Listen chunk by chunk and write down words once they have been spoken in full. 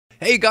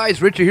Hey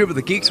guys, Richard here with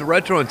the Geeks of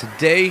Retro, and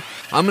today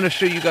I'm going to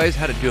show you guys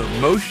how to do a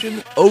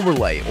motion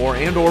overlay or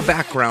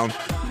background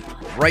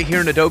right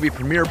here in Adobe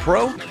Premiere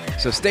Pro.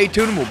 So stay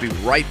tuned and we'll be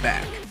right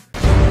back.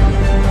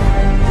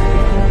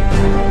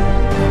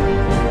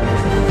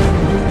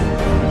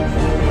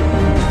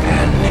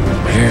 And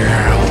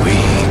here we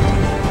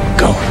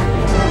go.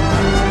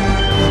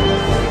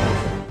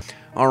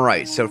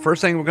 Alright, so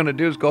first thing we're going to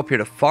do is go up here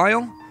to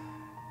File,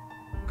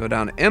 go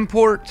down to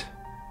Import.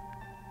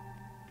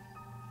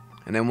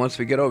 And then once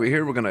we get over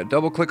here, we're going to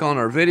double click on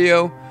our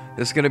video.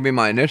 This is going to be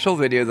my initial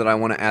video that I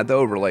want to add the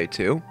overlay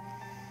to.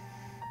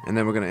 And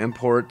then we're going to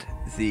import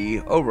the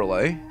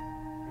overlay.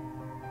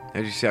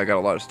 As you see, I got a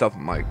lot of stuff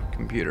on my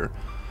computer.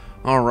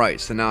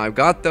 Alright, so now I've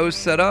got those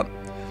set up.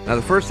 Now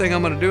the first thing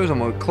I'm going to do is I'm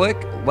going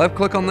to left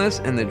click on this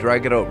and then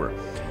drag it over.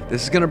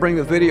 This is going to bring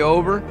the video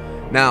over.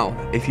 Now,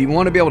 if you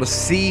want to be able to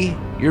see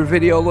your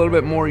video a little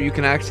bit more, you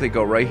can actually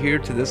go right here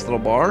to this little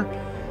bar.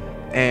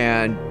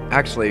 And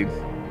actually,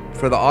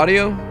 for the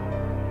audio,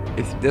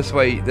 if this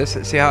way,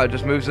 see how it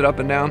just moves it up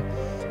and down?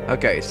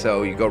 Okay,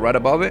 so you go right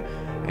above it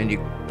and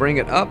you bring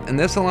it up, and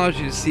this allows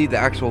you to see the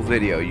actual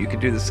video. You could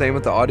do the same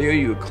with the audio.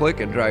 You would click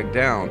and drag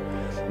down.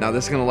 Now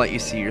this is going to let you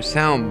see your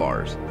sound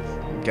bars.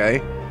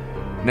 Okay,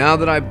 now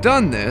that I've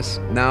done this,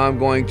 now I'm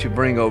going to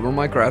bring over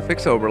my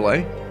graphics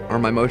overlay or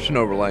my motion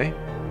overlay.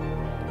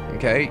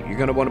 Okay, you're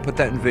going to want to put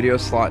that in video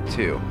slot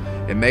 2.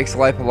 It makes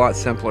life a lot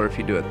simpler if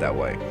you do it that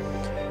way.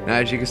 Now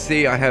as you can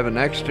see, I have an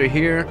extra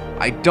here.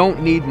 I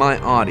don't need my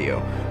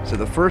audio. So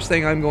the first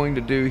thing I'm going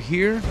to do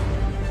here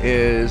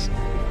is,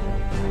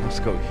 let's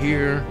go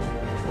here,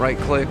 right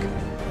click,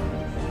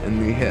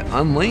 and we hit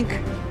unlink.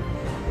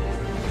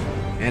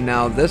 And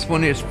now this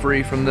one is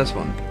free from this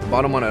one. The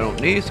bottom one I don't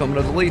need, so I'm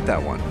going to delete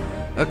that one.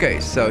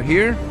 Okay, so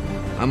here,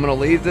 I'm going to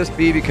leave this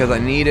be because I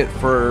need it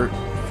for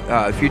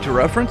future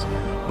reference.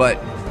 But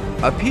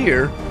up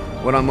here,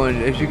 what I'm going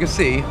to, as you can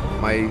see,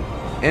 my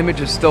image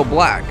is still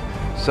black.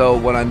 So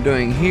what I'm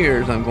doing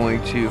here is I'm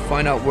going to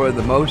find out where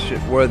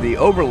the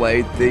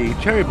overlay, the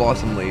cherry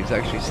blossom leaves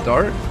actually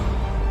start,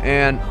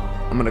 and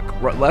I'm going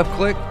to left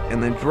click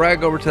and then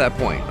drag over to that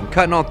point. I'm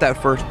cutting off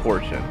that first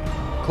portion.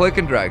 Click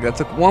and drag. That's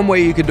one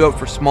way you could do it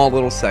for small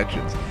little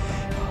sections.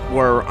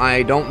 Where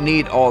I don't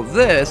need all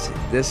this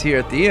here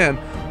at the end,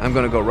 I'm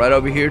going to go right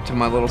over here to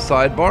my little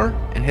sidebar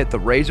and hit the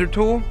razor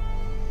tool,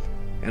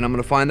 and I'm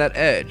going to find that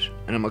edge,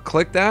 and I'm going to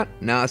click that.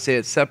 Now I see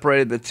it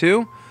separated the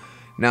two.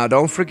 Now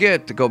don't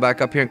forget to go back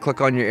up here and click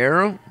on your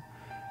arrow.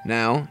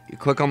 Now you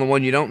click on the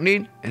one you don't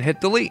need and hit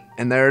delete,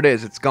 and there it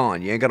is. It's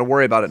gone. You ain't got to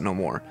worry about it no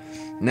more.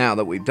 Now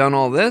that we've done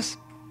all this,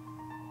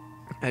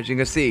 as you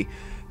can see,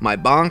 my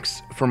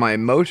box for my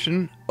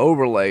motion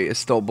overlay is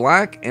still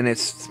black and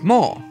it's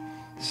small.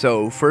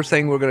 So first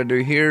thing we're going to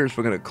do here is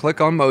we're going to click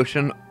on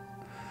motion,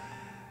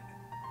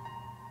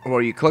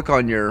 or you click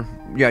on your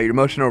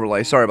motion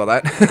overlay. Sorry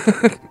about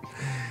that.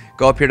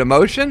 Go up here to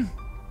motion.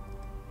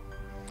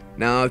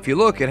 Now if you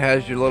look, it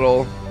has your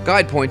little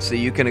guide points so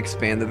you can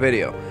expand the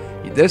video.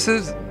 This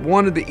is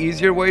one of the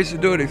easier ways to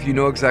do it if you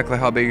know exactly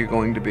how big you're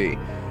going to be.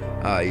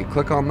 You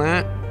click on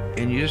that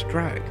and you just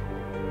drag.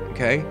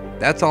 Okay,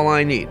 that's all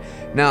I need.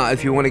 Now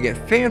if you want to get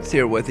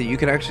fancier with it, you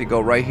can actually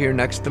go right here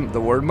next to the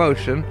word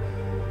motion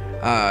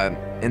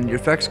in your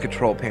effects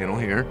control panel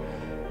here.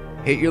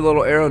 Hit your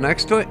little arrow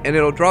next to it and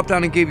it'll drop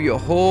down and give you a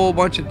whole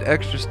bunch of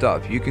extra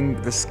stuff.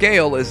 The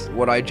scale is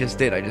what I just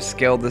did. I just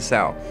scaled this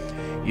out.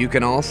 You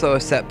can also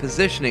set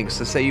positioning.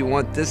 So say you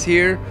want this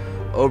here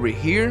over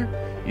here,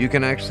 you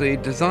can actually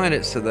design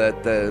it so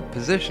that the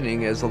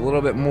positioning is a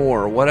little bit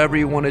more, or whatever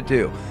you want to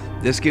do.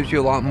 This gives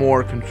you a lot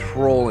more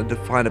control and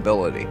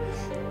definability.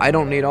 I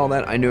don't need all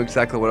that. I knew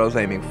exactly what I was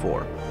aiming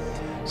for.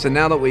 So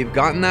now that we've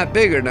gotten that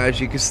bigger, now as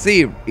you can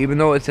see, even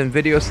though it's in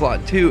video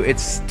slot 2,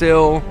 it's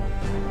still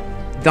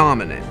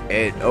dominant.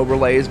 It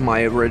overlays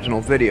my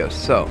original video.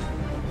 So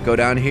go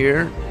down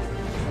here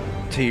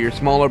to your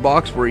smaller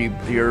box where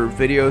your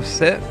videos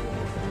sit,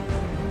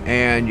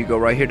 and you go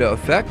right here to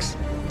effects,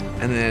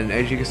 and then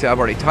as you can see, I've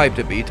already typed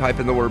it, but you type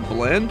in the word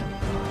blend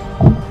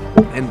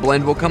and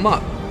blend will come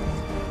up.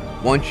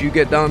 Once you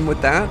get done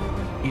with that,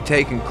 you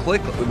take and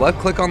left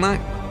click on that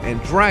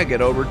and drag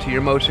it over to your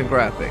motion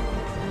graphic.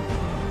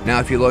 Now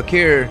if you look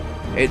here,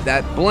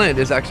 that blend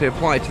is actually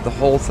applied to the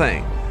whole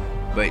thing,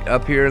 but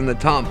up here in the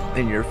top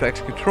in your effects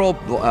control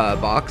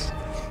box,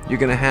 you're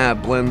going to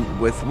have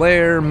blend with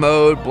layer,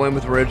 mode, blend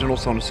with original,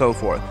 so on and so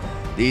forth.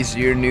 These are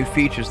your new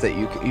features that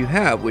you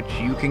have, which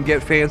you can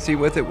get fancy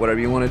with it, whatever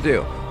you want to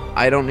do.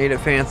 I don't need it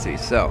fancy.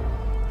 So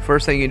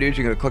first thing you do is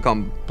you're going to click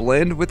on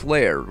blend with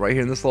layer right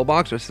here in this little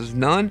box. This is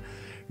none.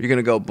 You're going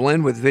to go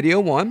blend with video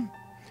 1,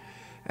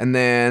 and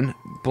then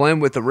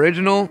blend with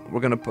original.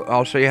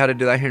 I'll show you how to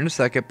do that here in a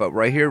second, but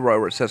right here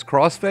where it says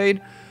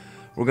crossfade,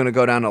 we're going to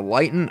go down to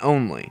lighten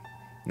only.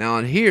 Now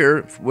on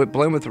here with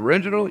blend with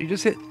original, you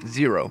just hit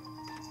 0.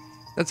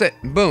 That's it.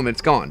 Boom,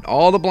 it's gone.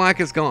 All the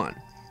black is gone.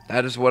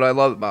 That is what I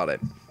love about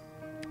it.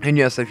 And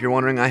yes, if you're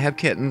wondering, I have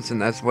kittens,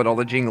 and that's what all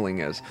the jingling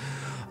is.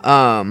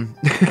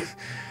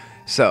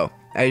 So,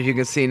 as you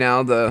can see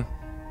now,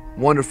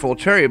 wonderful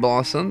cherry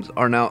blossoms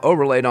are now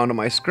overlaid onto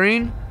my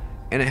screen,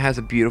 and it has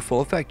a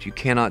beautiful effect. You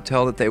cannot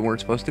tell that they weren't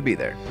supposed to be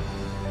there.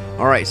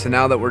 Alright, so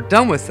now that we're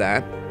done with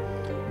that,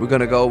 we're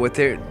going to go with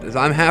it.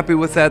 I'm happy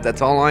with that.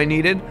 That's all I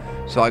needed.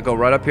 So I go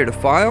right up here to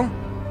File,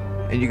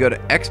 and you go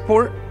to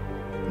Export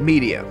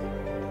Media.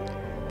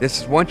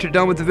 This is once you're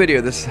done with the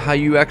video, this is how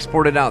you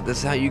export it out. This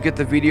is how you get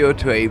the video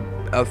to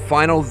a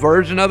final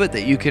version of it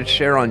that you can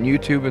share on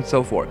YouTube and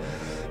so forth.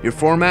 Your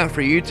format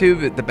for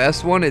YouTube, the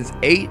best one is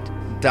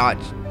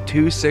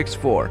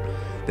 8.264.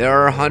 There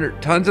are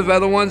tons of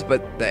other ones,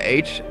 but the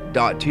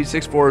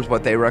H.264 is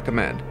what they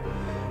recommend.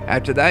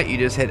 After that, you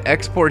just hit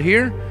export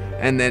here,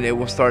 and then it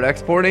will start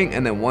exporting,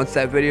 and then once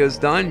that video is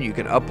done, you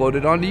can upload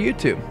it onto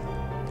YouTube.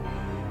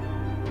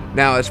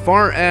 Now, as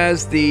far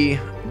as the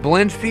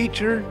blend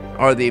feature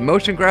or the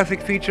motion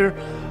graphic feature,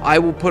 I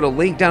will put a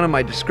link down in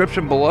my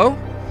description below,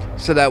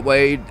 so that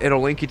way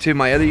it'll link you to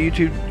my other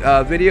YouTube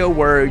video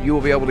where you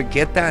will be able to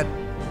get that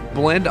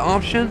blend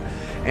option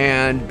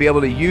and be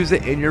able to use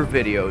it in your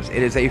videos.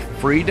 It is a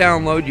free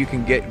download. You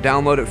can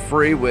download it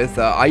free with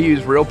I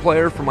use Real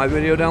Player for my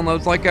video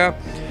downloads like that,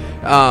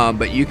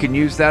 but you can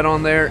use that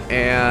on there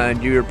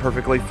and you're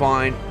perfectly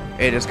fine.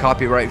 It is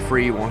copyright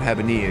free. You won't have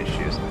any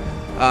issues.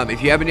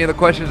 If you have any other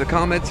questions or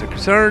comments or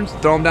concerns,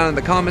 throw them down in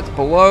the comments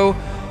below.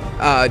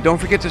 Don't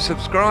forget to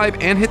subscribe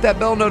and hit that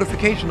bell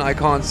notification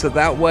icon so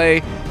that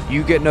way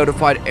you get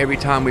notified every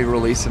time we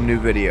release some new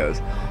videos.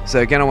 So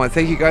again, I want to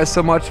thank you guys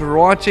so much for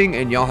watching,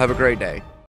 and y'all have a great day.